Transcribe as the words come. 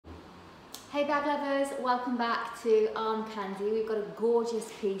Hey bag lovers, welcome back to Armcandy. We've got a gorgeous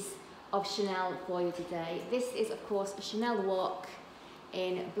piece of Chanel for you today. This is of course a Chanel WOC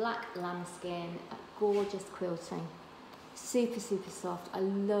in black lambskin, gorgeous quilting. Super soft. I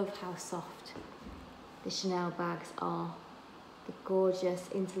love how soft the Chanel bags are. The gorgeous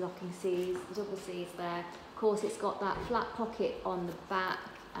interlocking C's, the double C's there. Of course it's got that flat pocket on the back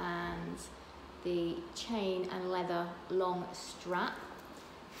and the chain and leather long strap.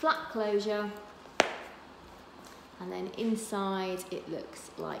 Flat closure, and then inside it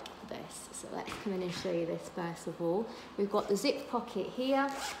looks like this. So let's come in and show you this first of all. We've got the zip pocket here.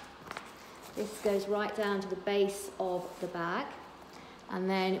 This goes right down to the base of the bag. And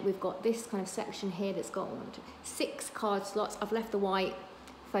then we've got this kind of section here that's got 6 card slots. I've left the white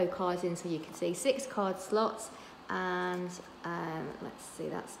faux cards in so you can see. 6 card slots, and let's see,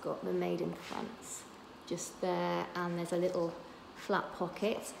 that's got the maiden fronts just there, and there's a little flat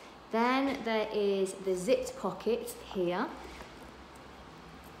pocket. Then there is the zipped pocket here.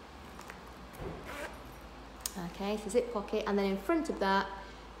 Okay, so zip pocket, and then in front of that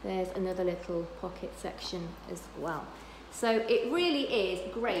there's another little pocket section as well. So it really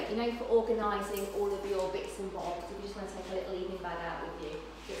is great, you know, for organising all of your bits and bobs. If you just want to take a little evening bag out with you,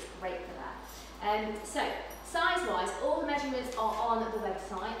 it's great for that. So size-wise, all the measurements are on the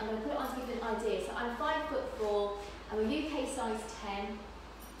website. I'm going to put it on to give you an idea. So I'm 5'4". I'm a UK size 10,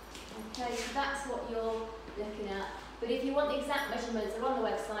 okay, so that's what you're looking at. But if you want the exact measurements, they're on the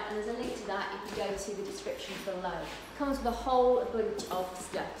website, and there's a link to that if you go to the description below. It comes with a whole bunch of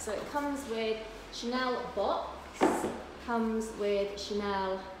stuff. So it comes with Chanel box, comes with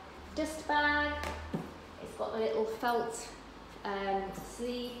Chanel dust bag, it's got a little felt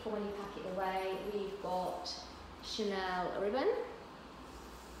sleeve for when you pack it away. We've got Chanel ribbon.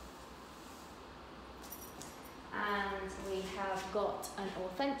 And we have got an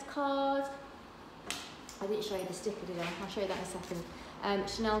authentic card. I didn't show you the sticker, did I? I'll show you that in a second.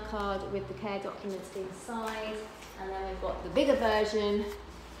 Chanel card with the care documents inside. And then we've got the bigger version.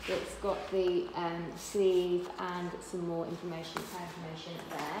 It's got the sleeve and some more information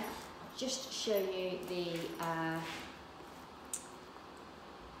there. I'll just show you the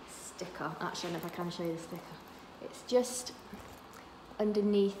sticker. Actually, I don't know if I can show you the sticker. It's just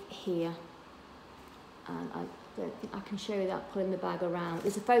underneath here. And I don't think I can show you that pulling the bag around.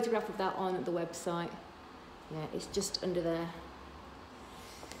 There's a photograph of that on the website. Yeah, it's just under there.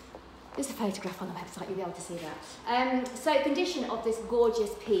 There's a photograph on the website, you'll be able to see that. So condition of this gorgeous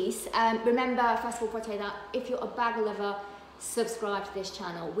piece. Remember, first of all, before I tell you that, if you're a bag lover, subscribe to this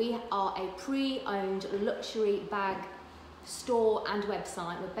channel. We are a pre-owned luxury bag store and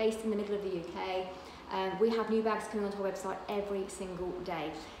website. We're based in the middle of the UK. We have new bags coming onto our website every single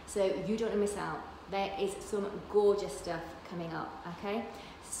day, so you don't want to miss out. There is some gorgeous stuff coming up, okay?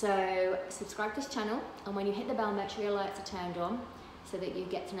 So subscribe to this channel, and when you hit the bell, make sure your alerts are turned on so that you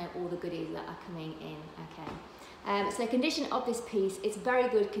get to know all the goodies that are coming in, okay? So condition of this piece, it's very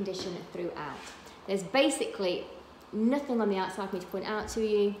good condition throughout. There's basically nothing on the outside for me to point out to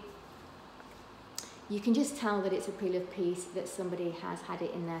you. You can just tell that it's a pre-loved piece, that somebody has had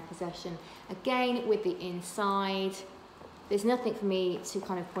it in their possession. Again, with the inside, there's nothing for me to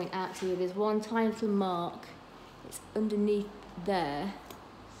kind of point out to you. There's one tiny little mark. It's underneath there.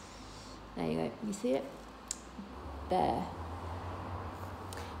 There you go. You see it? There.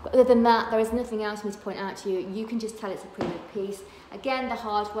 But other than that, there is nothing else for me to point out to you. You can just tell it's a pre-loved piece. Again, the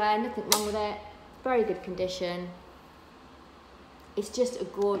hardware, nothing wrong with it. Very good condition. It's just a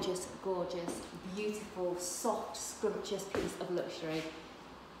gorgeous, beautiful, soft, scrumptious piece of luxury.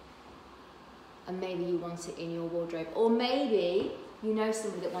 And maybe you want it in your wardrobe, or maybe you know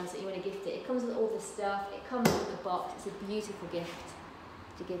somebody that wants it, you want to gift it. It comes with all the stuff, it comes with the box. It's a beautiful gift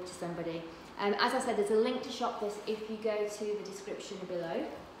to give to somebody. As I said, there's a link to shop this if you go to the description below.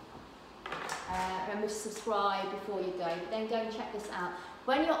 Remember to subscribe before you go, but then go and check this out.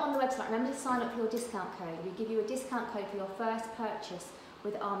 When you're on the website, remember to sign up for your discount code. We give you a discount code for your first purchase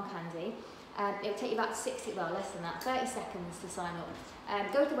with Armcandy. It'll take you about 60, well less than that, 30 seconds to sign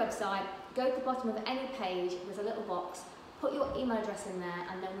up. Go to the website, go to the bottom of any page, there's a little box, put your email address in there,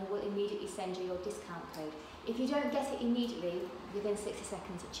 and then we will immediately send you your discount code. If you don't get it immediately, within 60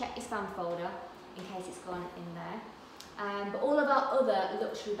 seconds, check your spam folder in case it's gone in there. But all of our other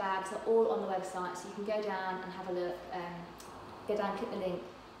luxury bags are all on the website, so you can go down and have a look, go down, click the link,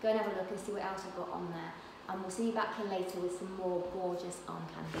 go and have a look and see what else we've got on there. And we'll see you back here later with some more gorgeous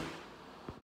Armcandy.